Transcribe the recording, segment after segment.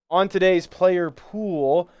On today's player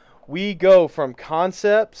pool, we go from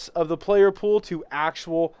concepts of the player pool to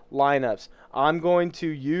actual lineups. I'm going to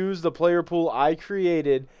use the player pool I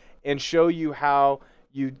created and show you how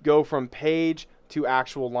you go from page to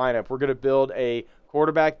actual lineup. We're going to build a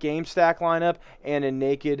quarterback game stack lineup and a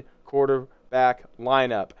naked quarterback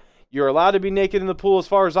lineup. You're allowed to be naked in the pool as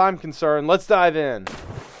far as I'm concerned. Let's dive in.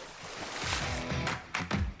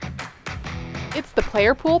 It's the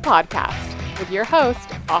Player Pool Podcast with your host,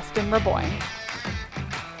 Austin Raboyne.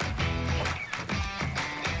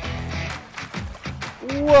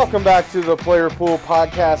 Welcome back to the Player Pool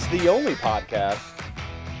Podcast, the only podcast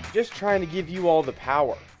just trying to give you all the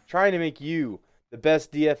power, trying to make you the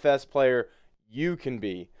best DFS player you can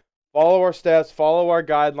be. Follow our steps, follow our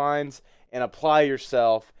guidelines, and apply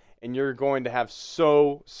yourself, and you're going to have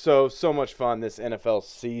so much fun this NFL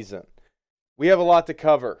season. We have a lot to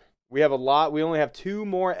cover. We only have 2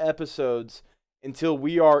 more episodes until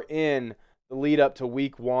we are in the lead up to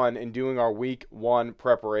week 1 and doing our week 1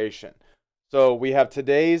 preparation. So we have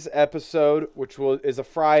today's episode, which is a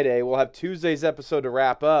Friday. We'll have Tuesday's episode to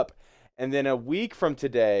wrap up. And then a week from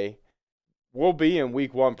today, we'll be in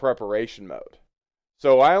week 1 preparation mode.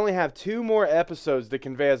 So I only have 2 more episodes to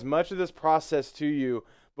convey as much of this process to you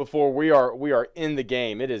before we are in the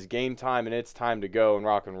game. It is game time and it's time to go and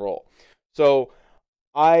rock and roll. So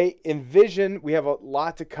I envision we have a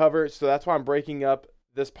lot to cover, so that's why I'm breaking up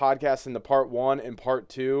this podcast into part 1 and part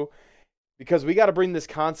 2, because we got to bring this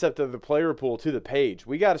concept of the player pool to the page.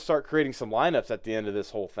 We got to start creating some lineups at the end of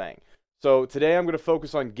this whole thing. So today I'm going to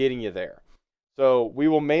focus on getting you there. So we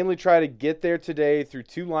will mainly try to get there today through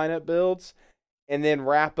 2 lineup builds and then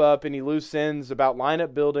wrap up any loose ends about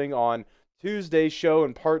lineup building on Tuesday's show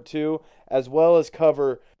in part 2, as well as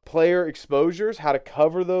cover player exposures, how to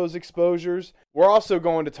cover those exposures. We're also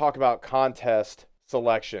going to talk about contest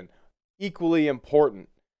selection, equally important.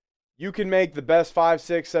 You can make the best 5,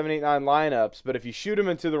 6, 7, 8, 9 lineups, but if you shoot them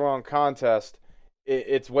into the wrong contest,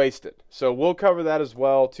 it's wasted. So we'll cover that as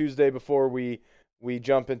well Tuesday before we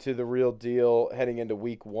jump into the real deal heading into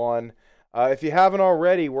week 1. If you haven't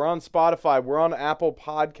already, we're on Spotify, we're on Apple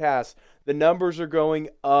Podcasts. The numbers are going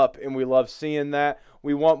up, and we love seeing that.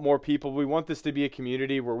 We want more people. We want this to be a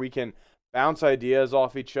community where we can bounce ideas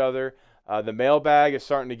off each other. The mailbag is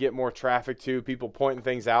starting to get more traffic too. People pointing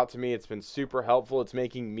things out to me. It's been super helpful. It's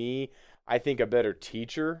making me, I think, a better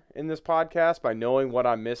teacher in this podcast by knowing what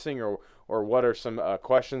I'm missing or what are some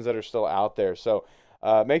questions that are still out there. So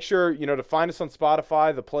make sure, to find us on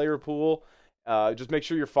Spotify, the Player Pool. Just make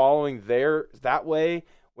sure you're following there. That way,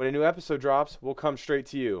 when a new episode drops, we'll come straight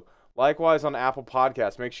to you. Likewise on Apple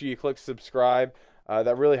Podcasts, make sure you click subscribe.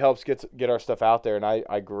 That really helps get our stuff out there, and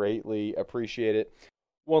I greatly appreciate it.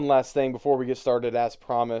 One last thing before we get started, as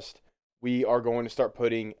promised, we are going to start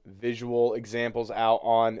putting visual examples out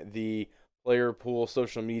on the Player Pool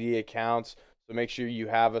social media accounts. So make sure you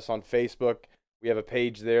have us on Facebook. We have a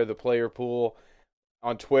page there, the Player Pool.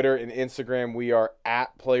 On Twitter and Instagram, we are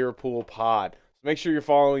at Player Pool Pod. So make sure you're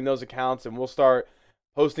following those accounts, and we'll start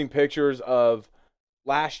posting pictures of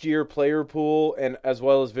last year player pool and as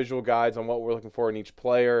well as visual guides on what we're looking for in each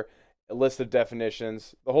player, a list of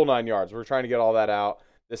definitions, the whole 9 yards. We're trying to get all that out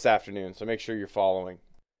this afternoon, so make sure you're following.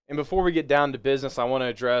 And before we get down to business, I want to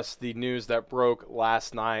address the news that broke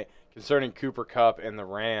last night concerning Cooper Kupp and the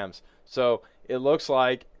Rams. So it looks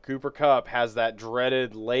like Cooper Kupp has that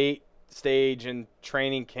dreaded late stage in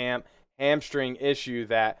training camp hamstring issue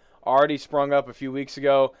that already sprung up a few weeks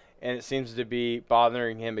ago, and it seems to be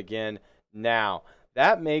bothering him again now.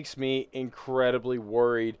 That makes me incredibly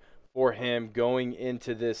worried for him going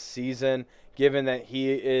into this season, given that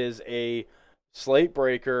he is a slate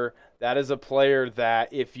breaker. That is a player that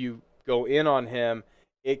if you go in on him,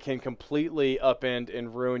 it can completely upend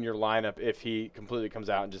and ruin your lineup if he completely comes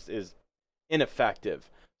out and just is ineffective.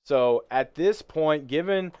 So at this point,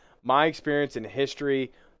 given my experience in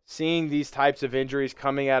history, seeing these types of injuries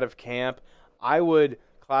coming out of camp, I would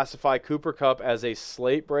classify Cooper Kupp as a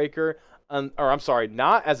slate breaker.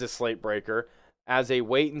 Not as a slate breaker, as a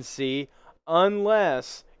wait and see,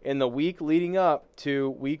 unless in the week leading up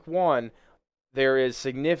to week 1, there is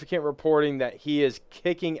significant reporting that he is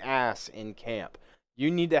kicking ass in camp. You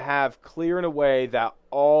need to have clear and away that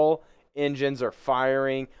all engines are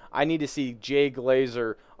firing. I need to see Jay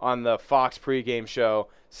Glazer on the Fox pregame show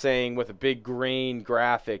saying with a big green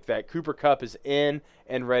graphic that Cooper Kupp is in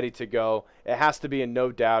and ready to go. It has to be a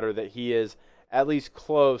no-doubter that he is at least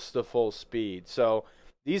close to full speed. So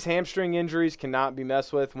these hamstring injuries cannot be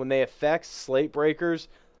messed with. When they affect slate breakers,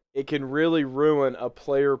 it can really ruin a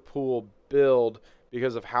player pool build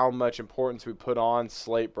because of how much importance we put on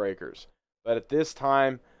slate breakers. But at this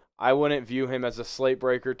time, I wouldn't view him as a slate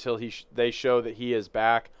breaker till they show that he is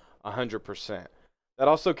back 100%. That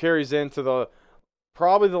also carries into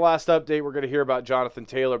probably the last update we're going to hear about Jonathan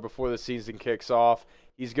Taylor before the season kicks off.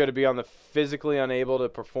 He's going to be on the physically unable to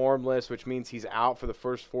perform list, which means he's out for the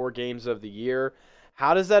first 4 games of the year.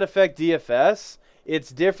 How does that affect DFS?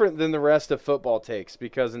 It's different than the rest of football takes,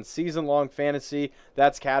 because in season-long fantasy,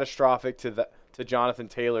 that's catastrophic to Jonathan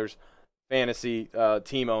Taylor's fantasy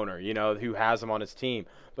team owner, who has him on his team.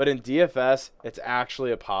 But in DFS, it's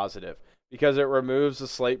actually a positive, because it removes the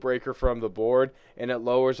slate breaker from the board, and it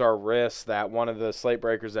lowers our risk that one of the slate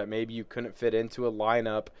breakers that maybe you couldn't fit into a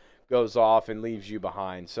lineup goes off and leaves you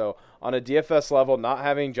behind. So on a DFS level, not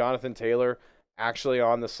having Jonathan Taylor actually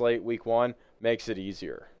on the slate week 1 makes it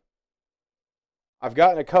easier. I've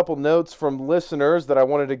gotten a couple notes from listeners that I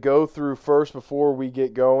wanted to go through first before we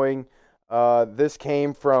get going. This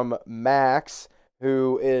came from Max,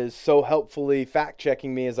 who is so helpfully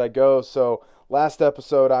fact-checking me as I go. So last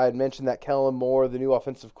episode, I had mentioned that Kellen Moore, the new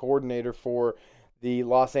offensive coordinator for the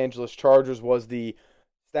Los Angeles Chargers, was the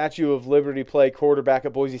Statue of Liberty play quarterback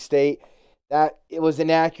at Boise State. That it was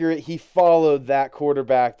inaccurate. He followed that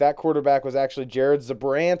quarterback. That quarterback was actually Jared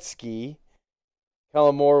Zabransky.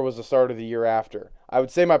 Kellen Moore was the starter the year after. I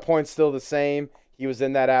would say my point's still the same. He was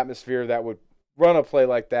in that atmosphere that would run a play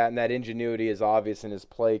like that, and that ingenuity is obvious in his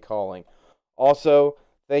play calling. Also,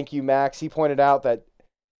 thank you, Max. He pointed out that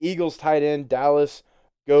Eagles tight end Dallas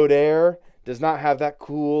Goedert does not have that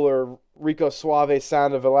cool or Rico Suave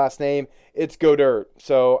sound of a last name. It's Goedert.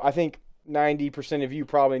 So I think 90% of you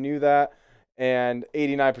probably knew that, and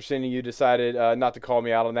 89% of you decided not to call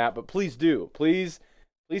me out on that. But please do. Please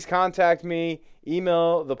contact me.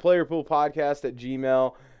 Email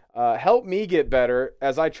theplayerpoolpodcast@gmail.com. Help me get better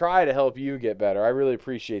as I try to help you get better. I really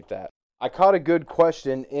appreciate that. I caught a good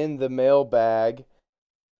question in the mailbag.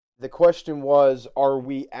 The question was, are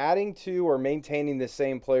we adding to or maintaining the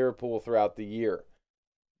same player pool throughout the year?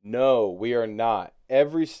 No, we are not.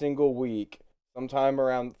 Every single week, sometime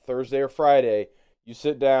around Thursday or Friday, you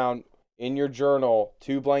sit down in your journal,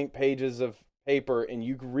 2 blank pages of paper, and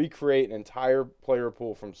you recreate an entire player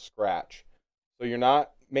pool from scratch. So you're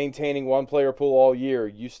not maintaining one player pool all year.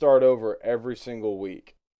 You start over every single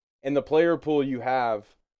week. And the player pool you have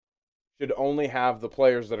should only have the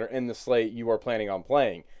players that are in the slate you are planning on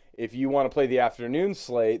playing. If you want to play the afternoon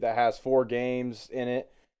slate that has 4 games in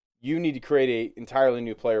it, you need to create an entirely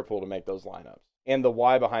new player pool to make those lineups. And the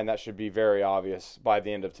why behind that should be very obvious by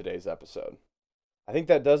the end of today's episode. I think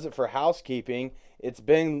that does it for housekeeping. It's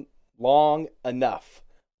been long enough.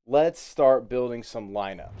 Let's start building some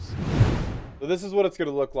lineups. So this is what it's going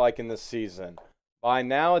to look like in this season. By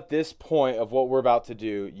now, at this point of what we're about to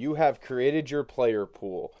do, you have created your player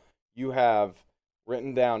pool. You have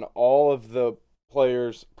written down all of the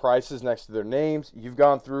players' prices next to their names. You've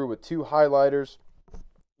gone through with 2 highlighters.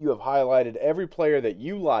 You have highlighted every player that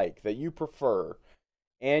you like, that you prefer,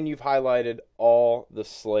 and you've highlighted all the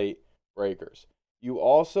slate breakers. You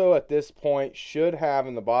also, at this point, should have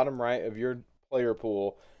in the bottom right of your player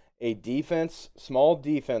pool a small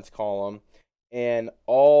defense column, and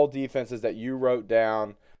all defenses that you wrote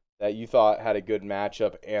down that you thought had a good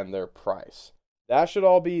matchup and their price. That should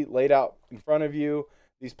all be laid out in front of you.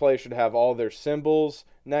 These players should have all their symbols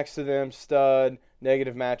next to them, stud,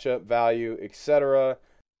 negative matchup, value, etc.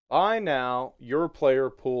 By now, your player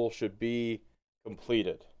pool should be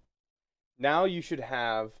completed. Now you should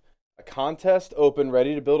have a contest open,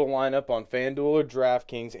 ready to build a lineup on FanDuel or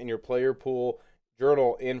DraftKings, and your player pool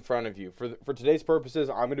journal in front of you. For today's purposes,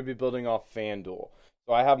 I'm going to be building off FanDuel.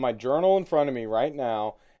 So I have my journal in front of me right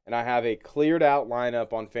now, and I have a cleared out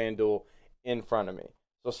lineup on FanDuel in front of me.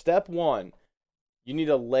 So step 1, you need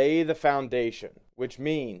to lay the foundation, which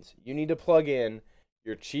means you need to plug in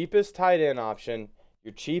your cheapest tight end option,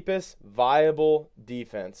 your cheapest viable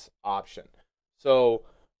defense option. So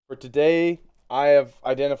for today, I have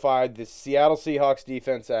identified the Seattle Seahawks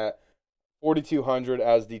defense at 4,200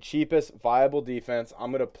 as the cheapest viable defense.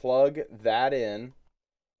 I'm going to plug that in,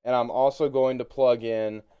 and I'm also going to plug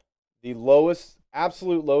in the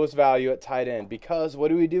absolute lowest value at tight end, because what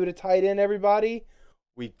do we do to tight end, everybody?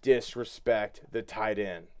 We disrespect the tight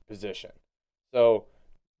end position. So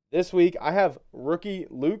this week, I have rookie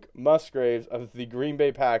Luke Musgraves of the Green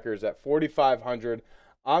Bay Packers at 4,500.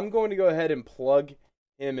 I'm going to go ahead and plug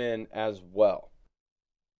him in as well.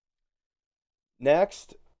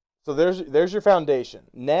 Next, so there's your foundation.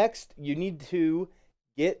 Next, you need to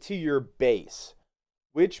get to your base,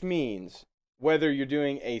 which means whether you're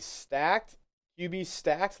doing a QB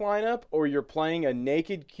stacked lineup or you're playing a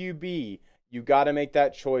naked QB, you got to make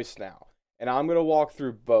that choice now. And I'm going to walk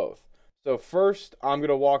through both. So first, I'm going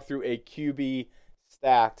to walk through a QB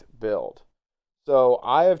stacked build. So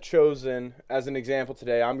I have chosen, as an example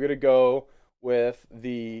today, I'm going to go with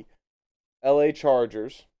the LA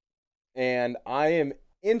Chargers, and I am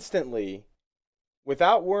instantly,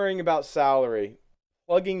 without worrying about salary,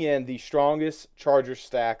 plugging in the strongest Charger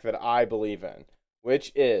stack that I believe in,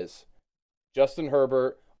 which is Justin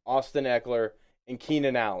Herbert, Austin Eckler, and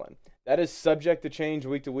Keenan Allen. That is subject to change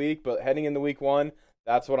week to week, but heading into week one,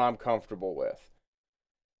 that's what I'm comfortable with.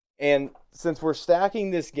 And since we're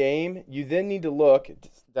stacking this game, you then need to look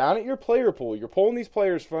down at your player pool. You're pulling these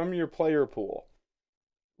players from your player pool.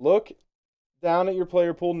 Look down at your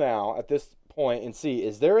player pool now at this point and see,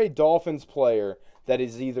 is there a Dolphins player that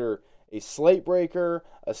is either a slate breaker,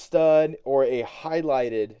 a stud, or a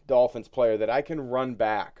highlighted Dolphins player that I can run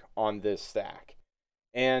back on this stack?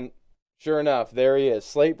 And sure enough, there he is,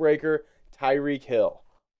 slate breaker, Tyreek Hill.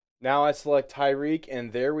 Now I select Tyreek,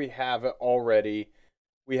 and there we have it already.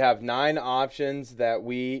 We have 9 options that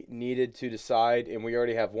we needed to decide, and we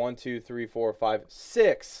already have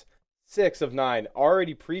 6 of 9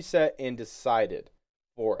 already preset and decided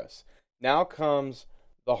for us. Now comes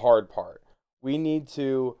the hard part. We need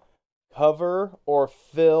to cover or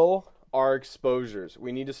fill our exposures.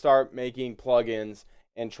 We need to start making plugins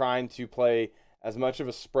and trying to play as much of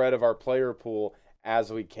a spread of our player pool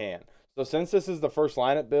as we can. So since this is the first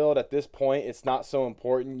lineup build, at this point, it's not so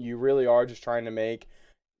important. You really are just trying to make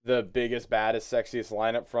the biggest, baddest, sexiest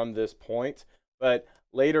lineup from this point. But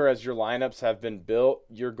later, as your lineups have been built,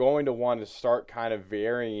 you're going to want to start kind of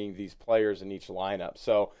varying these players in each lineup.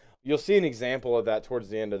 So you'll see an example of that towards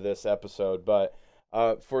the end of this episode. But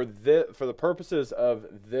for the purposes of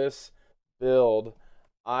this build,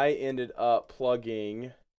 I ended up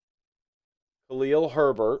plugging Khalil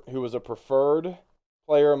Herbert, who was a preferred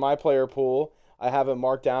player in my player pool. I have him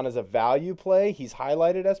marked down as a value play. He's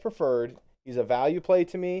highlighted as preferred. He's a value play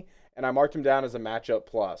to me, and I marked him down as a matchup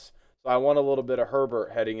plus. So I want a little bit of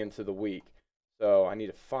Herbert heading into the week. So I need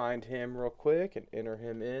to find him real quick and enter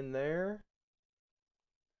him in there.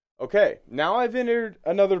 Okay, now I've entered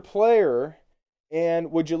another player,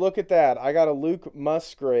 and would you look at that? I got a Luke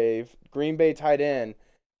Musgrave, Green Bay tight end,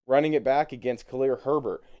 running it back against Khalil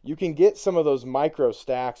Herbert. You can get some of those micro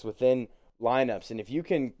stacks within lineups, and if you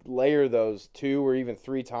can layer those 2 or even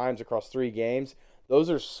 3 times across 3 games, those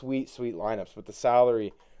are sweet, sweet lineups. But the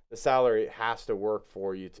salary has to work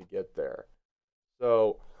for you to get there.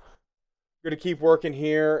 So I'm going to keep working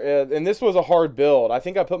here. And this was a hard build. I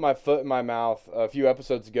think I put my foot in my mouth a few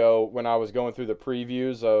episodes ago when I was going through the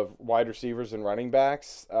previews of wide receivers and running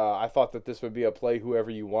backs. I thought that this would be a play whoever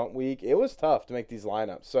you want week. It was tough to make these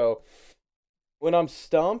lineups. So when I'm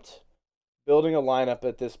stumped building a lineup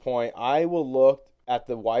at this point, I will look at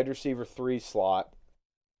the wide receiver 3 slot,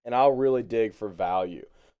 and I'll really dig for value.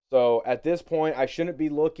 So at this point, I shouldn't be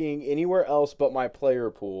looking anywhere else but my player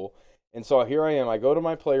pool. And so here I am. I go to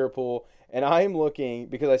my player pool, and I am looking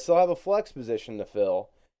because I still have a flex position to fill,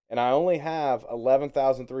 and I only have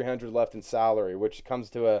 $11,300 left in salary, which comes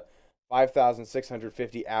to a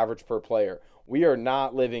 $5,650 average per player. We are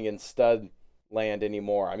not living in stud land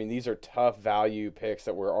anymore. I mean, these are tough value picks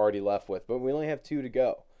that we're already left with, but we only have 2 to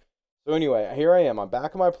go. So anyway, here I am. I'm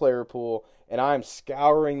back in my player pool, and I'm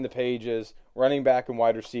scouring the pages, running back and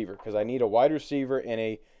wide receiver, because I need a wide receiver and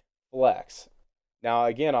a flex. Now,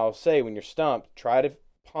 again, I'll say when you're stumped, try to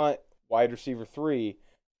punt wide receiver 3,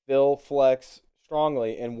 fill flex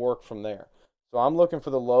strongly, and work from there. So I'm looking for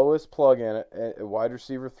the lowest plug-in at wide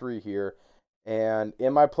receiver 3 here. And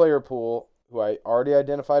in my player pool, who I already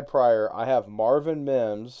identified prior, I have Marvin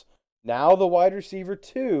Mims, now the wide receiver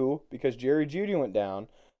 2, because Jerry Jeudy went down.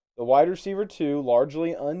 The wide receiver 2,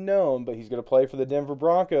 largely unknown, but he's going to play for the Denver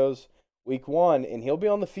Broncos week 1, and he'll be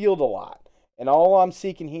on the field a lot. And all I'm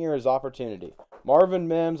seeking here is opportunity. Marvin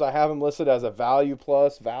Mims, I have him listed as a value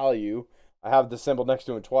plus value. I have the symbol next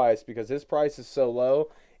to him twice because his price is so low.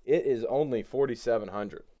 It is only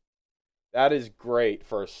 $4,700. That is great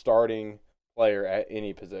for a starting player at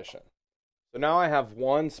any position. So now I have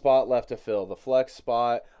 1 spot left to fill, the flex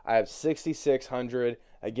spot. I have $6,600.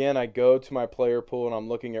 Again, I go to my player pool and I'm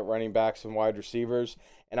looking at running backs and wide receivers.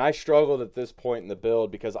 And I struggled at this point in the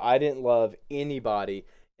build because I didn't love anybody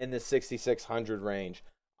in the $6,600 range.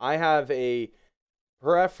 I have a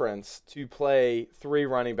preference to play 3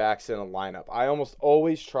 running backs in a lineup. I almost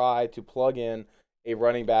always try to plug in a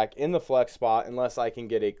running back in the flex spot unless I can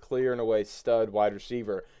get a clear and away stud wide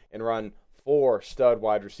receiver and run 4 stud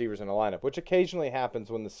wide receivers in a lineup, which occasionally happens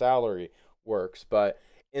when the salary works. But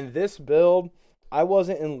in this build, I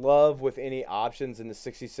wasn't in love with any options in the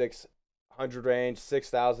 $6,600 range,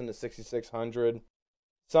 $6,000 to $6,600.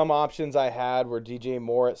 Some options I had were DJ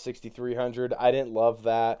Moore at $6,300. I didn't love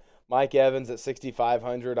that. Mike Evans at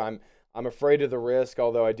 6,500. I'm afraid of the risk,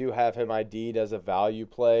 although I do have him ID'd as a value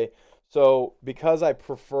play. So because I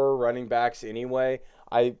prefer running backs anyway,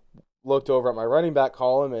 I looked over at my running back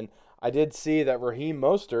column and I did see that Raheem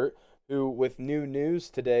Mostert, who with new news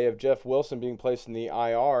today of Jeff Wilson being placed in the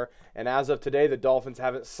IR, and as of today the Dolphins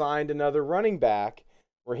haven't signed another running back,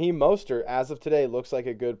 Raheem Mostert as of today looks like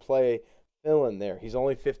a good play fill in there. He's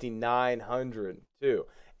only 5,900 too.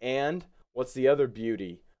 And what's the other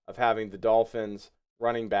beauty of having the Dolphins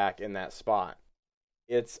running back in that spot?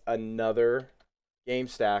 It's another game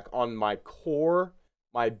stack on my core,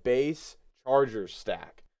 my base Chargers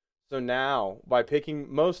stack. So now, by picking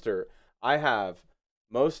Mostert, I have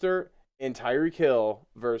Mostert and Tyreek Hill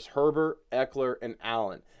versus Herbert, Eckler, and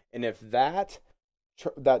Allen. And if that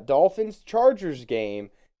Dolphins-Chargers game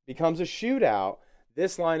becomes a shootout,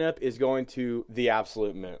 this lineup is going to the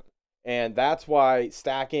absolute moon. And that's why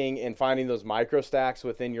stacking and finding those micro stacks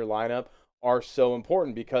within your lineup are so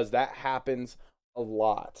important, because that happens a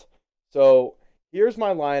lot. So here's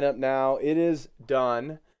my lineup now. It is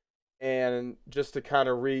done. And just to kind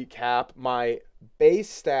of recap, my base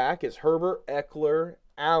stack is Herbert, Eckler,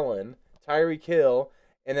 Allen, Tyreek Hill,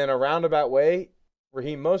 and then a roundabout way,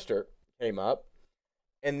 Raheem Mostert came up.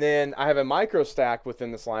 And then I have a micro stack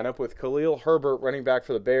within this lineup with Khalil Herbert, running back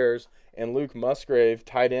for the Bears, and Luke Musgrave,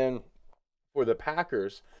 tight end for the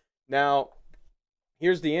Packers. Now,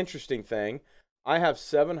 here's the interesting thing. I have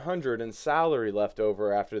 $700 in salary left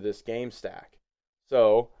over after this game stack.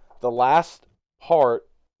 So the last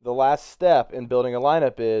step in building a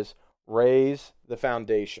lineup is raise the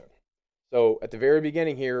foundation. So at the very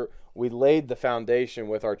beginning here, we laid the foundation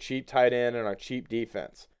with our cheap tight end and our cheap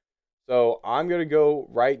defense. So I'm going to go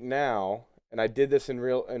right now, and I did this in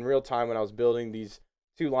real time when I was building these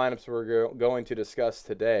two lineups we're going to discuss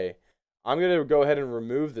today. I'm going to go ahead and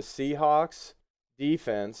remove the Seahawks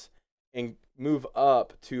defense and move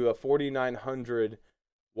up to a 4,900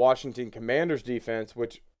 Washington Commanders defense,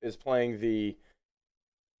 which is playing the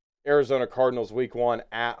Arizona Cardinals week 1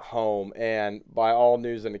 at home. And by all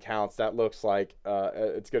news and accounts, that looks like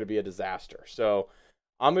it's going to be a disaster. So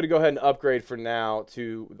I'm going to go ahead and upgrade for now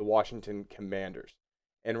to the Washington Commanders.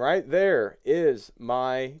 And right there is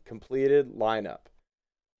my completed lineup.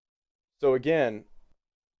 So again,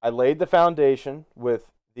 I laid the foundation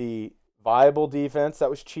with the viable defense that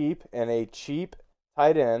was cheap and a cheap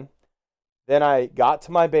tight end. Then I got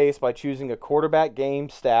to my base by choosing a quarterback game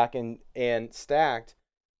stack and stacked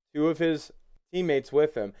two of his teammates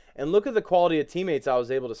with him. And look at the quality of teammates I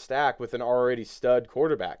was able to stack with an already stud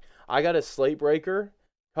quarterback. I got a slate breaker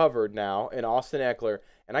covered now in Austin Eckler,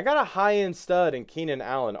 and I got a high-end stud in Keenan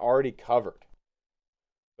Allen already covered.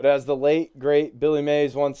 But as the late, great Billy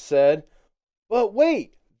Mays once said, but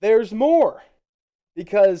wait, there's more.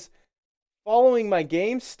 Because following my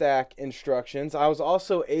game stack instructions, I was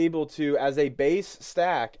also able to, as a base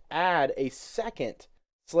stack, add a second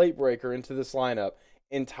slate breaker into this lineup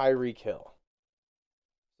in Tyreek Hill.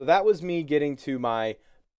 So that was me getting to my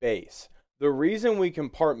base. The reason we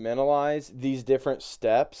compartmentalize these different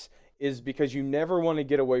steps is because you never want to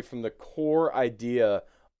get away from the core idea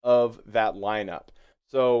of that lineup.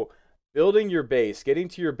 So building your base, getting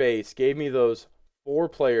to your base, gave me those 4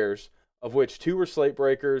 players, of which 2 were slate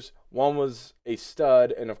breakers, 1 was a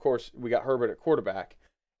stud, and of course we got Herbert at quarterback.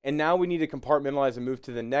 And now we need to compartmentalize and move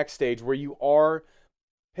to the next stage where you are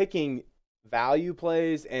picking value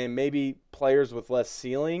plays and maybe players with less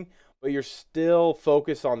ceiling, but you're still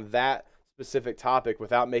focused on that specific topic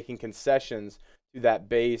without making concessions to that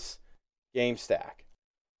base game stack.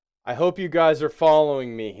 I hope you guys are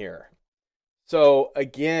following me here. So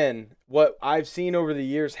again, what I've seen over the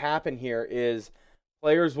years happen here is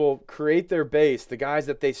players will create their base, the guys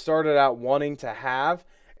that they started out wanting to have,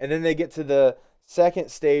 and then they get to the second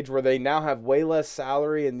stage where they now have way less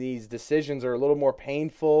salary and these decisions are a little more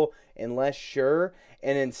painful and less sure.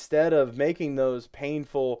 And instead of making those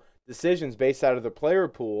painful decisions based out of the player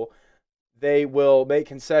pool, they will make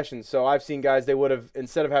concessions. So I've seen guys, they would have,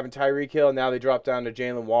 instead of having Tyreek Hill, now they drop down to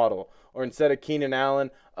Jalen Waddle. Or instead of Keenan Allen,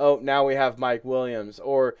 oh, now we have Mike Williams.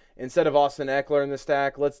 Or instead of Austin Eckler in the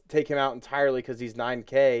stack, let's take him out entirely because he's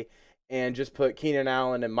 9K and just put Keenan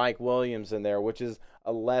Allen and Mike Williams in there, which is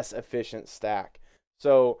a less efficient stack.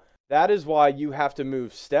 So that is why you have to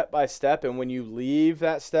move step by step. And when you leave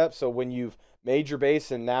that step, so when you've made your base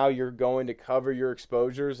and now you're going to cover your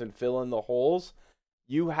exposures and fill in the holes,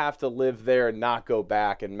 you have to live there and not go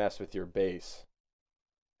back and mess with your base,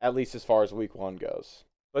 at least as far as week 1 goes.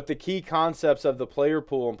 But the key concepts of the player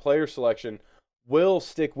pool and player selection will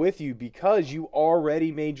stick with you because you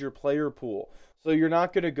already made your player pool. So you're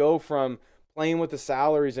not going to go from playing with the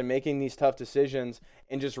salaries and making these tough decisions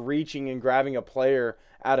and just reaching and grabbing a player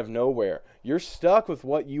out of nowhere. You're stuck with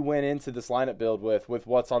what you went into this lineup build with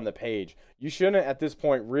what's on the page. You shouldn't at this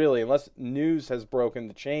point really, unless news has broken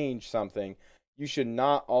to change something, you should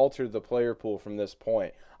not alter the player pool from this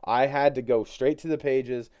point. I had to go straight to the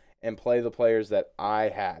pages and play the players that I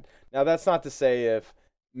had. Now, that's not to say if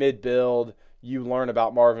mid-build you learn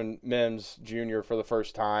about Marvin Mims Jr. for the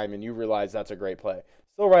first time and you realize that's a great play.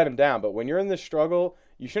 Still write him down, but when you're in this struggle,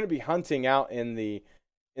 you shouldn't be hunting out in the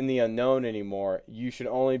unknown anymore. You should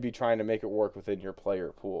only be trying to make it work within your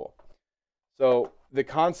player pool. So the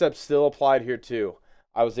concept still applied here too.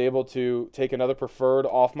 I was able to take another preferred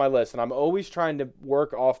off my list, and I'm always trying to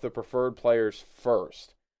work off the preferred players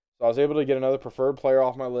first. So I was able to get another preferred player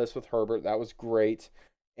off my list with Herbert. That was great.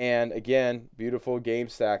 And again, beautiful game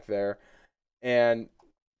stack there. And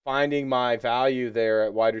finding my value there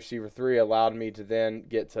at wide receiver 3 allowed me to then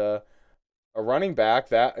get to a running back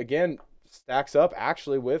that, again, stacks up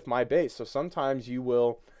actually with my base. So sometimes you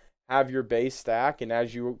will have your base stack, and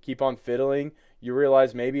as you keep on fiddling, you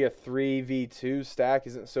realize maybe a 3v2 stack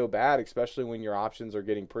isn't so bad, especially when your options are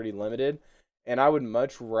getting pretty limited. And I would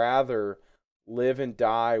much rather live and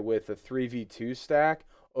die with a 3v2 stack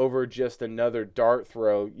over just another dart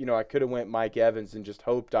throw. You know, I could have went Mike Evans and just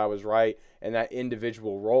hoped I was right in that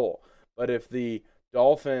individual role. But if the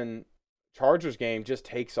Dolphin Chargers game just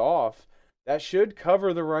takes off, that should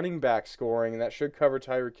cover the running back scoring, and that should cover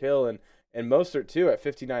Tyreek Hill and Mostert too. At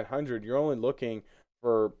 5,900, you're only looking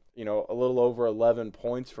for, you know, a little over 11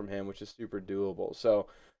 points from him, which is super doable. So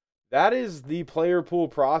that is the player pool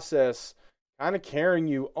process kind of carrying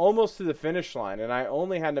you almost to the finish line. And I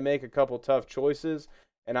only had to make a couple tough choices,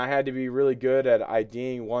 and I had to be really good at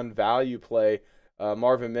IDing one value play.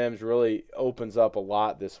 Marvin Mims really opens up a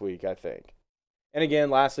lot this week, I think. And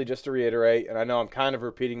again, lastly, just to reiterate, and I know I'm kind of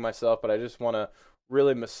repeating myself, but I just want to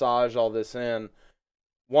really massage all this in.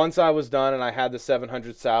 Once I was done and I had the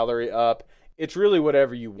 700 salary up, it's really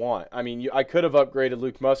whatever you want. I mean, I could have upgraded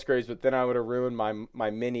Luke Musgraves, but then I would have ruined my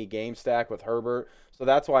mini game stack with Herbert. So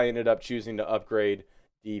that's why I ended up choosing to upgrade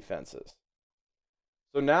defenses.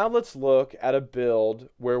 So now let's look at a build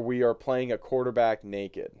where we are playing a quarterback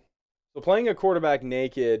naked. So playing a quarterback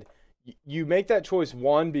naked, you make that choice,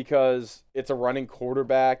 one, because it's a running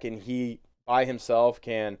quarterback and he by himself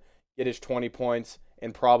can get his 20 points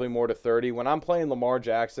and probably more to 30. When I'm playing Lamar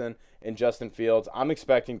Jackson and Justin Fields, I'm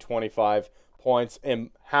expecting 25 points, and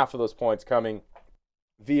half of those points coming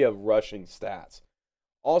via rushing stats.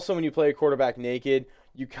 Also, when you play a quarterback naked,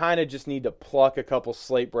 you kind of just need to pluck a couple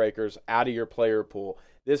slate breakers out of your player pool.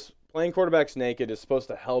 This playing quarterbacks naked is supposed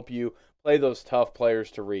to help you play those tough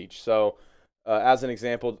players to reach. So, as an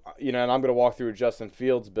example, you know, and I'm going to walk through a Justin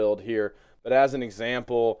Fields build here, but as an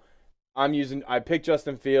example, I picked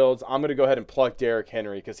Justin Fields. I'm going to go ahead and pluck Derrick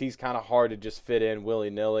Henry because he's kind of hard to just fit in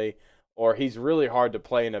willy-nilly, or he's really hard to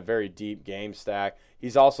play in a very deep game stack.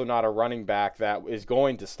 He's also not a running back that is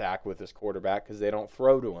going to stack with his quarterback because they don't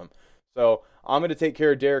throw to him. So I'm going to take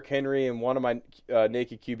care of Derrick Henry in one of my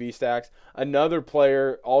naked QB stacks. Another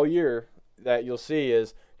player all year that you'll see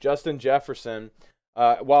is Justin Jefferson.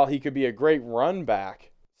 While he could be a great run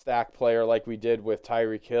back stack player like we did with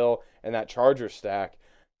Tyreek Hill and that Charger stack,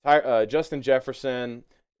 Justin Jefferson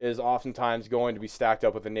is oftentimes going to be stacked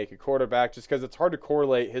up with a naked quarterback just because it's hard to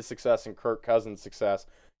correlate his success and Kirk Cousins' success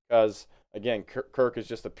because, again, Kirk is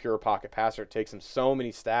just a pure pocket passer. It takes him so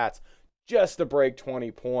many stats just to break 20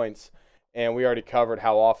 points, and we already covered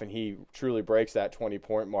how often he truly breaks that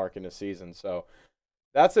 20-point mark in a season. So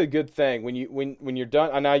that's a good thing. When you're done,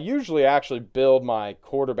 and I usually actually build my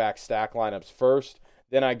quarterback stack lineups first,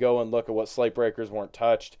 then I go and look at what slate breakers weren't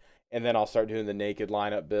touched, and then I'll start doing the naked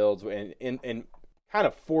lineup builds and kind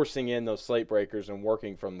of forcing in those slate breakers and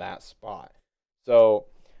working from that spot. So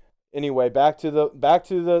anyway, back to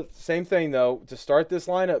the same thing though. To start this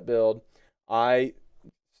lineup build, I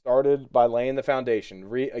started by laying the foundation.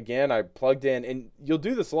 Again, I plugged in, and you'll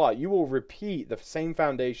do this a lot. You will repeat the same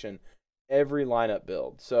foundation every lineup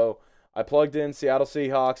build. So I plugged in Seattle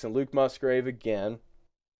Seahawks and Luke Musgrave again,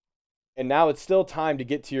 and now it's still time to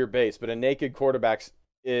get to your base, but a naked quarterback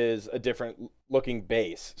is a different looking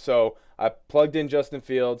base. So I plugged in Justin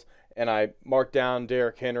Fields and I marked down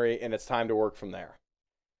Derrick Henry, and it's time to work from there.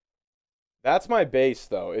 That's my base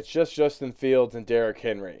though. It's just Justin Fields and Derrick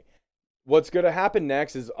Henry. What's going to happen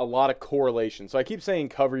next is a lot of correlation. So I keep saying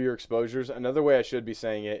cover your exposures. Another way I should be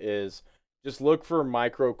saying it is just look for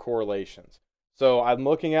micro correlations. So I'm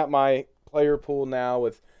looking at my player pool now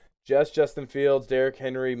with just Justin Fields, Derrick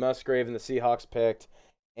Henry, Musgrave, and the Seahawks picked.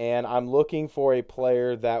 And I'm looking for a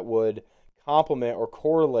player that would complement or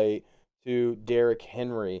correlate to Derrick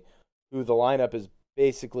Henry. who the lineup is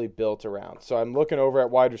basically built around. So I'm looking over at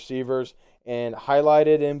wide receivers, and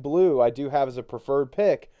highlighted in blue, I do have as a preferred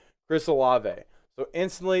pick Chris Olave. So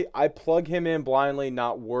instantly, I plug him in blindly,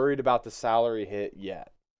 not worried about the salary hit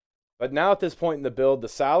yet. But now at this point in the build, the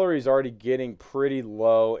salary is already getting pretty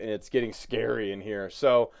low, and it's getting scary in here.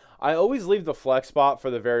 So I always leave the flex spot for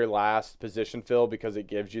the very last position fill because it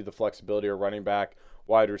gives you the flexibility of running back,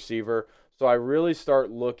 wide receiver. So I really start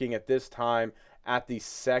looking at this time at the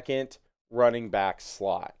second running back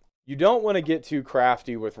slot. You don't want to get too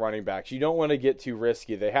crafty with running backs. You don't want to get too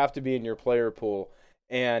risky. They have to be in your player pool.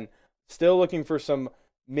 And still looking for some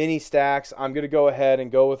mini stacks, I'm going to go ahead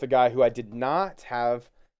and go with a guy who I did not have.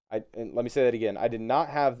 And let me say that again. I did not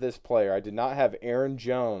have this player. I did not have Aaron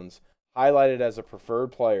Jones highlighted as a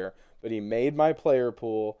preferred player, but he made my player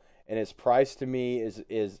pool, and his price to me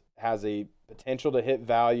has a potential to hit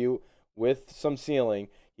value with some ceiling.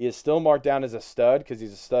 He is still marked down as a stud because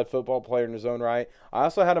he's a stud football player in his own right. I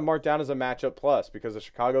also had him marked down as a matchup plus because the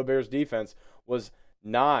Chicago Bears defense was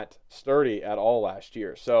not sturdy at all last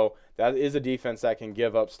year. So that is a defense that can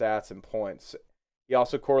give up stats and points. He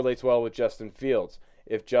also correlates well with Justin Fields.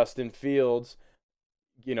 If Justin Fields,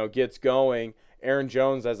 gets going, Aaron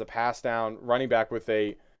Jones as a pass down running back with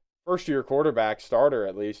a first-year quarterback starter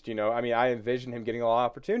at least, I envision him getting a lot of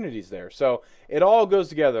opportunities there. So it all goes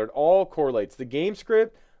together. It all correlates. The game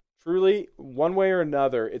script, truly, one way or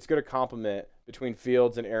another, it's going to complement between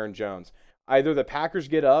Fields and Aaron Jones. Either the Packers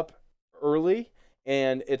get up early,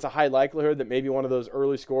 and it's a high likelihood that maybe one of those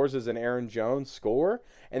early scores is an Aaron Jones score,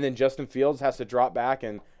 and then Justin Fields has to drop back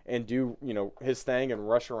and do his thing and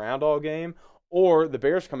rush around all game, or the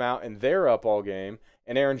Bears come out and they're up all game,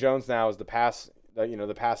 and Aaron Jones now is the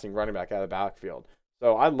passing running back out of the backfield.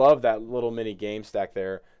 So I love that little mini game stack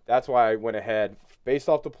there. That's why I went ahead, based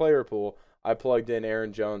off the player pool, I plugged in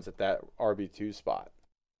Aaron Jones at that RB2 spot.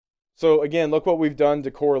 So again, look what we've done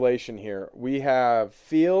to correlation here. We have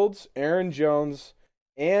Fields, Aaron Jones,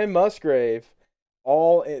 and Musgrave.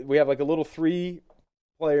 We have like a little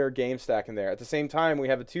 3-player game stack in there. At the same time, we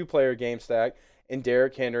have a 2-player game stack in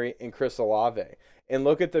Derrick Henry and Chris Olave. And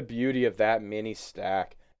look at the beauty of that mini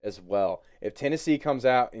stack as well. If Tennessee comes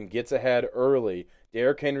out and gets ahead early,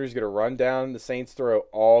 Derrick Henry's going to run down the Saints' throat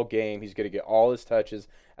all game. He's going to get all his touches.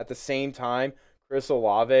 At the same time, Chris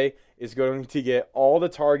Olave is going to get all the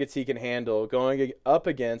targets he can handle going up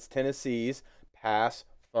against Tennessee's pass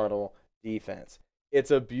funnel defense.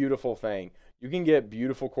 It's a beautiful thing. You can get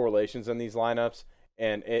beautiful correlations in these lineups,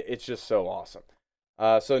 and it's just so awesome.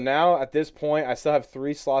 So now at this point, I still have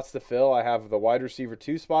 3 slots to fill. I have the wide receiver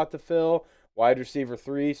 2 spot to fill, wide receiver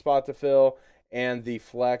 3 spot to fill, and the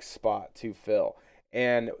flex spot to fill.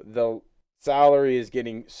 And the salary is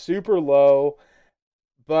getting super low,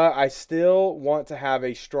 but I still want to have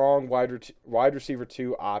a strong wide receiver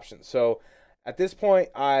 2 option. So at this point,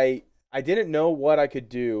 I didn't know what I could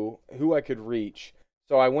do, who I could reach.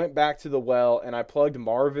 So I went back to the well, and I plugged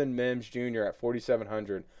Marvin Mims Jr. at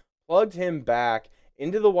 4,700. Plugged him back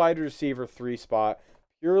into the wide receiver 3 spot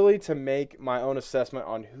purely to make my own assessment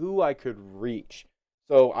on who I could reach.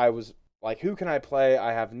 So I was like, who can I play?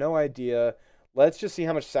 I have no idea. Let's just see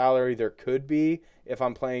how much salary there could be if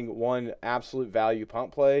I'm playing one absolute value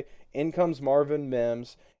punt play. In comes Marvin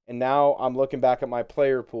Mims, and now I'm looking back at my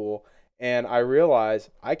player pool, and I realize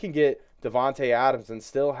I can get Devontae Adams and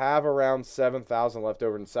still have around $7,000 left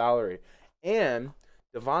over in salary. And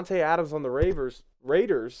Devontae Adams on the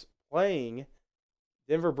Raiders playing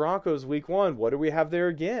Denver Broncos week 1. What do we have there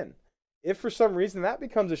again? If for some reason that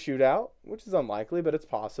becomes a shootout, which is unlikely, but it's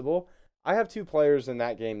possible, I have 2 players in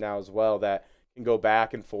that game now as well that can go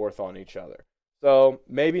back and forth on each other. So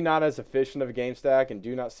maybe not as efficient of a game stack, and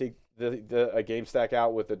do not seek a game stack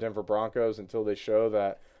out with the Denver Broncos until they show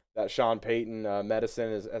that Sean Payton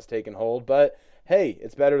medicine has taken hold. But hey,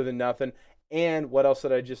 it's better than nothing. And what else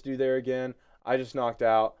did I just do there again? I just knocked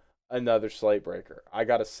out another slate breaker. I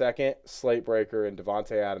got a second slate breaker in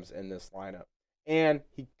Devontae Adams in this lineup. And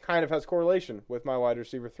he kind of has correlation with my wide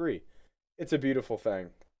receiver 3. It's a beautiful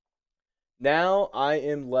thing. Now I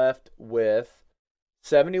am left with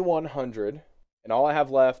 7,100, and all I have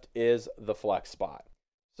left is the flex spot.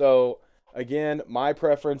 So again, my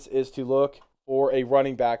preference is to look for a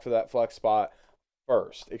running back for that flex spot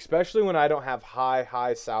first, especially when I don't have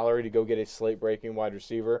high salary to go get a slate breaking wide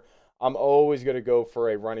receiver. I'm always going to go for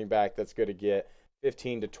a running back that's going to get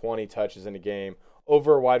 15 to 20 touches in a game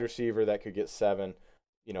over a wide receiver that could get 7,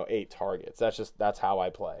 8 targets. That's how I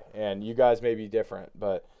play. And you guys may be different,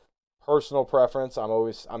 but personal preference, I'm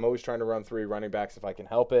always trying to run 3 running backs if I can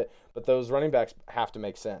help it, but those running backs have to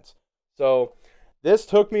make sense. So this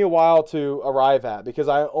took me a while to arrive at because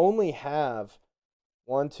I only have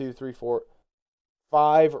one, two, three, four,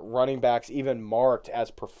 5 running backs even marked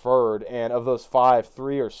as preferred, and of those 5,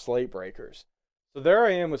 3 are slate breakers. So there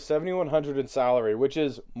I am with $7,100 in salary, which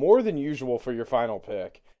is more than usual for your final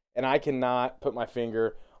pick, and I cannot put my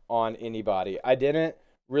finger on anybody. I didn't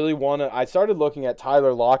really want to. I started looking at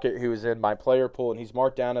Tyler Lockett, who is in my player pool, and he's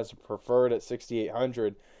marked down as a preferred at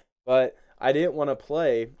 6,800, but I didn't want to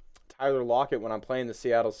play Tyler Lockett when I'm playing the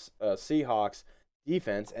Seattle Seahawks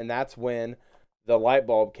defense, and that's when the light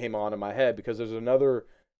bulb came on in my head, because there's another.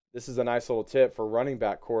 This is a nice little tip for running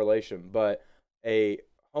back correlation, but a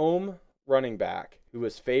home running back who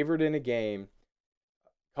is favored in a game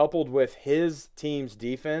coupled with his team's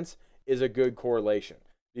defense is a good correlation,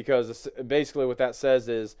 because basically what that says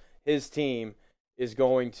is his team is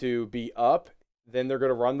going to be up, then they're going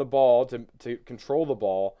to run the ball to control the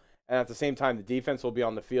ball, and at the same time the defense will be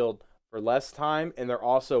on the field for less time, and they're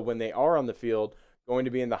also, when they are on the field, going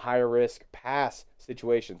to be in the higher risk pass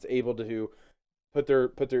situations, able to put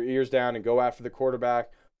their ears down and go after the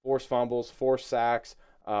quarterback, force fumbles, force sacks,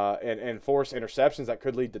 and force interceptions that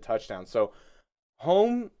could lead to touchdowns. So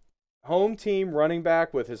home team running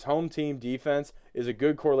back with his home team defense is a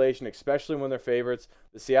good correlation, especially when they're favorites.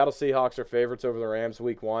 The Seattle Seahawks are favorites over the Rams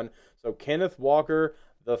week 1. So Kenneth Walker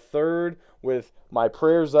the third, with my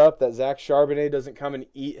prayers up that Zach Charbonnet doesn't come and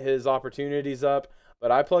eat his opportunities up.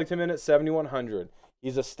 But I plugged him in at 7,100.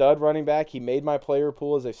 He's a stud running back. He made my player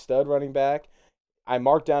pool as a stud running back. I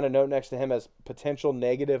marked down a note next to him as potential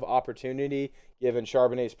negative opportunity given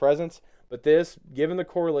Charbonnet's presence. But this, given the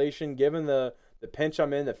correlation, given the pinch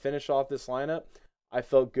I'm in to finish off this lineup, I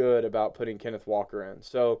felt good about putting Kenneth Walker in.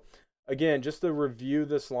 So, again, just to review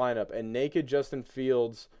this lineup, a naked Justin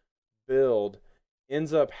Fields build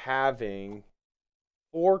ends up having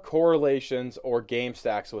 4 correlations or game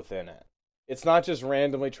stacks within it. It's not just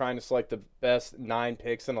randomly trying to select the best 9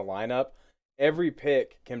 picks in a lineup. Every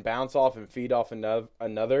pick can bounce off and feed off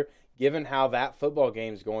another, given how that football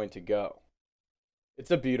game is going to go.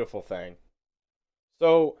 It's a beautiful thing.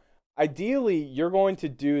 So, ideally, you're going to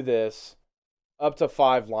do this up to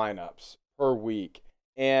 5 lineups per week.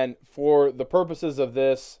 And for the purposes of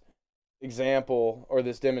this example or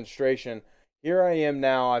this demonstration, here I am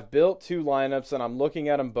now. I've built 2 lineups and I'm looking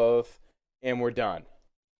at them both and we're done.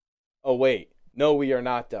 Oh, wait. No, we are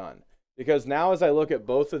not done. Because now as I look at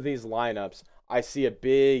both of these lineups, I see a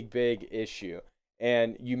big issue.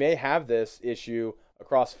 And you may have this issue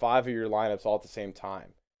across 5 of your lineups all at the same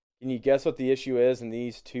time. Can you guess what the issue is in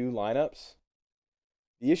these 2 lineups?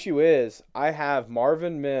 The issue is I have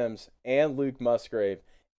Marvin Mims and Luke Musgrave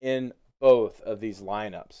in both of these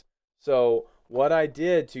lineups. So what I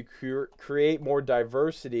did to create more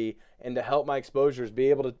diversity and to help my exposures be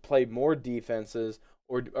able to play more defenses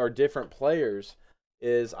or different players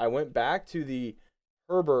is I went back to the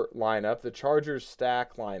Herbert lineup, the Chargers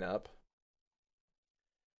stack lineup.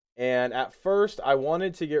 And at first I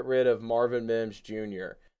wanted to get rid of Marvin Mims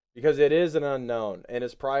Jr. because it is an unknown and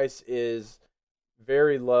his price is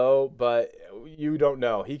very low, but you don't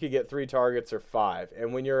know. He could get 3 targets or 5.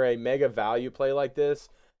 And when you're a mega value play like this,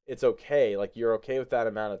 it's okay. Like, you're okay with that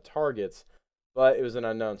amount of targets, but it was an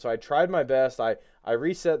unknown. So I tried my best. I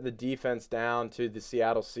reset the defense down to the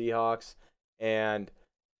Seattle Seahawks, and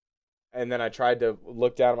then I tried to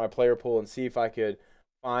look down at my player pool and see if I could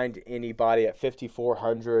find anybody at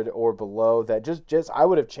 5,400 or below that just I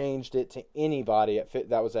would have changed it to anybody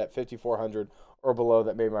that was at 5,400 or below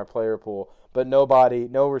that made my player pool. But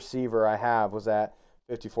no receiver I have was at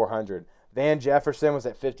 5,400. Van Jefferson was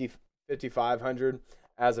at 5,500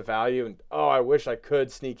 as a value. And, I wish I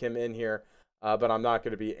could sneak him in here, but I'm not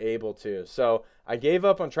going to be able to. So I gave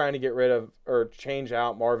up on trying to get rid of or change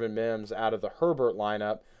out Marvin Mims out of the Herbert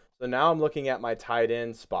lineup. So now I'm looking at my tight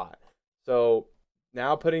end spot. So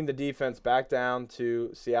now putting the defense back down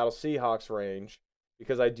to Seattle Seahawks range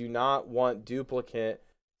because I do not want duplicate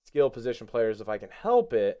skill position players if I can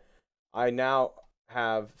help it. I now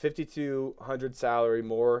have 5,200 salary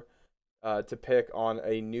more to pick on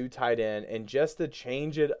a new tight end. And just to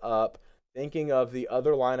change it up, thinking of the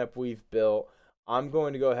other lineup we've built, I'm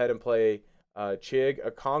going to go ahead and play Chig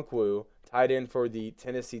Okonkwo, tight end for the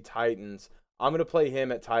Tennessee Titans. I'm going to play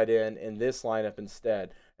him at tight end in this lineup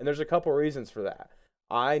instead. And there's a couple reasons for that.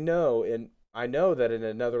 I know that in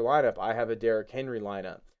another lineup, I have a Derrick Henry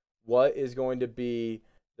lineup. What is going to be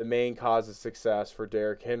the main cause of success for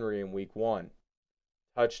Derrick Henry in week 1?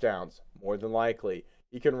 Touchdowns, more than likely.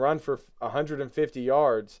 He can run for 150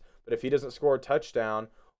 yards, but if he doesn't score a touchdown,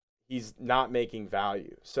 he's not making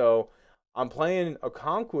value. So I'm playing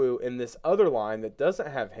Okonkwo in this other line that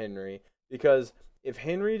doesn't have Henry, because if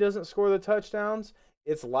Henry doesn't score the touchdowns,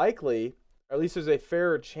 it's likely, or at least there's a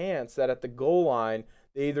fairer chance, that at the goal line,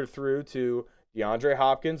 they either threw to DeAndre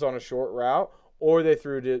Hopkins on a short route or they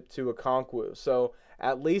threw to a Okonkwo. So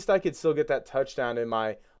at least I could still get that touchdown in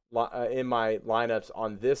my lineups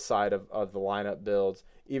on this side of the lineup builds,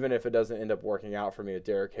 even if it doesn't end up working out for me with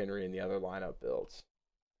Derrick Henry in the other lineup builds.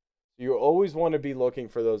 You always want to be looking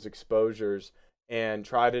for those exposures and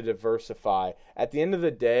try to diversify. At the end of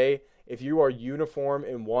the day, if you are uniform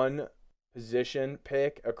in one position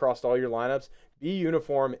pick across all your lineups, be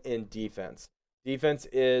uniform in defense. Defense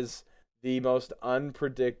is the most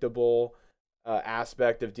unpredictable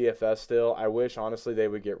aspect of DFS still. I wish, honestly, they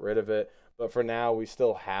would get rid of it. But for now, we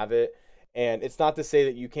still have it. And it's not to say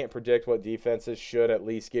that you can't predict what defenses should at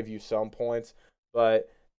least give you some points. But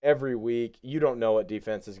every week, you don't know what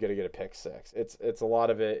defense is going to get a pick six. It's a lot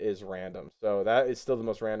of it is random. So that is still the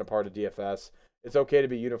most random part of DFS. It's okay to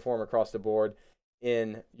be uniform across the board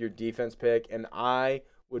in your defense pick. And I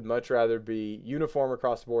would much rather be uniform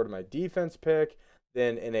across the board in my defense pick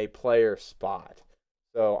than in a player spot.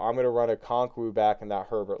 So I'm going to run a Okonkwo back in that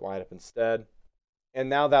Herbert lineup instead. And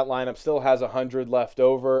now that lineup still has 100 left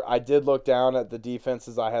over. I did look down at the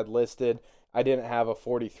defenses I had listed. I didn't have a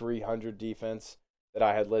 4,300 defense that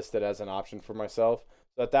I had listed as an option for myself.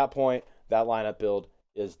 So at that point, that lineup build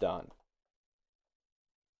is done.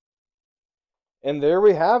 And there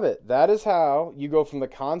we have it. That is how you go from the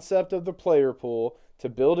concept of the player pool to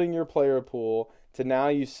building your player pool to now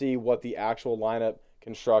you see what the actual lineup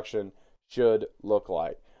construction should look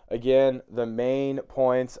like. Again, the main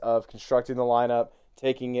points of constructing the lineup,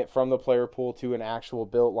 taking it from the player pool to an actual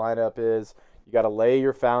built lineup is you got to lay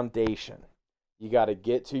your foundation. You got to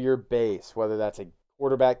get to your base, whether that's a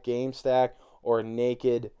quarterback game stack or a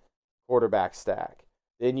naked quarterback stack.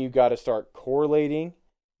 Then you got to start correlating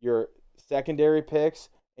your secondary picks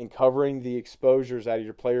and covering the exposures out of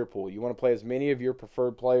your player pool. You want to play as many of your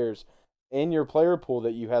preferred players in your player pool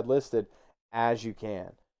that you had listed as you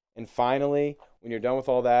can. And finally, when you're done with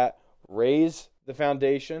all that, raise the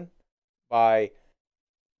foundation by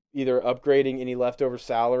either upgrading any leftover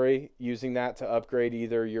salary, using that to upgrade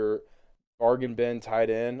either your bargain bin tight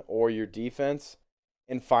end or your defense.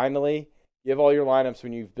 And finally, give all your lineups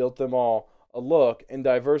when you've built them all a look and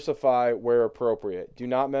diversify where appropriate. Do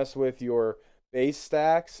not mess with your base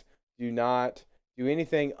stacks. Do not do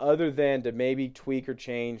anything other than to maybe tweak or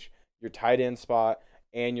change your tight end spot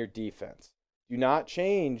and your defense. Do not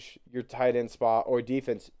change your tight end spot or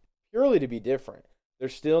defense purely to be different. There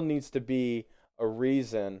still needs to be a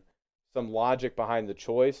reason, some logic behind the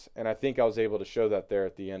choice, and I think I was able to show that there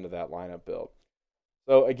at the end of that lineup build.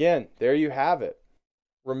 So again, there you have it.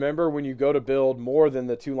 Remember, when you go to build more than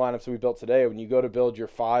the 2 lineups we built today, when you go to build your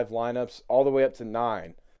 5 lineups all the way up to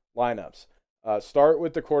 9 lineups, start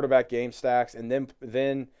with the quarterback game stacks and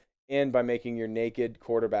then end by making your naked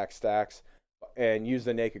quarterback stacks and use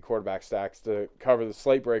the naked quarterback stacks to cover the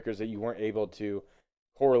slate breakers that you weren't able to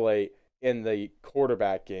correlate in the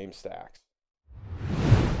quarterback game stacks.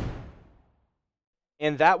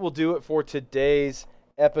 And that will do it for today's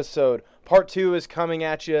episode. Part 2 is coming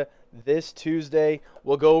at you this Tuesday.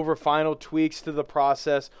 We'll go over final tweaks to the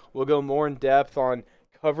process. We'll go more in depth on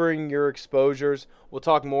covering your exposures. We'll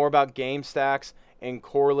talk more about game stacks and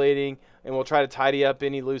correlating, and we'll try to tidy up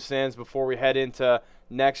any loose ends before we head into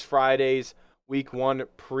next Friday's Week 1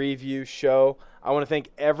 preview show. I want to thank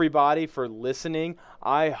everybody for listening.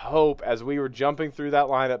 I hope as we were jumping through that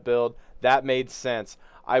lineup build, that made sense.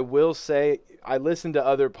 I will say I listened to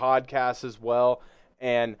other podcasts as well,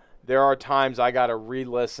 and there are times I got to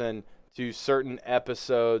re-listen to certain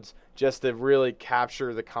episodes just to really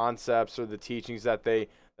capture the concepts or the teachings that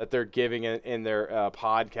they're giving in their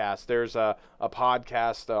podcast. There's a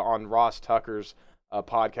podcast on Ross Tucker's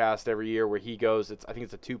podcast every year where he goes, I think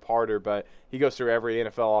it's a 2-parter, but he goes through every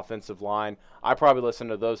NFL offensive line. I probably listen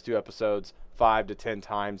to those 2 episodes 5 to 10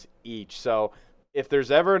 times each. So if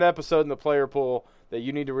there's ever an episode in the player pool that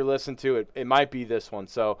you need to re-listen to, it might be this one.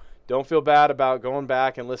 So don't feel bad about going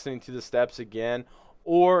back and listening to the steps again.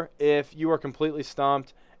 Or if you are completely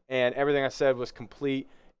stumped and everything I said was complete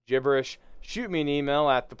gibberish, shoot me an email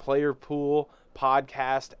at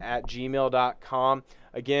theplayerpoolpodcast@gmail.com.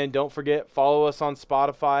 Again, don't forget, follow us on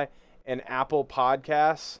Spotify and Apple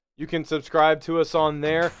Podcasts. You can subscribe to us on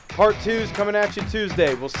there. Part 2 is coming at you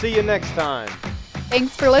Tuesday. We'll see you next time.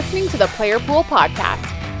 Thanks for listening to the Player Pool Podcast.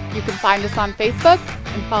 You can find us on Facebook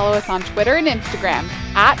and follow us on Twitter and Instagram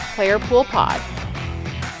 @PlayerPoolPod.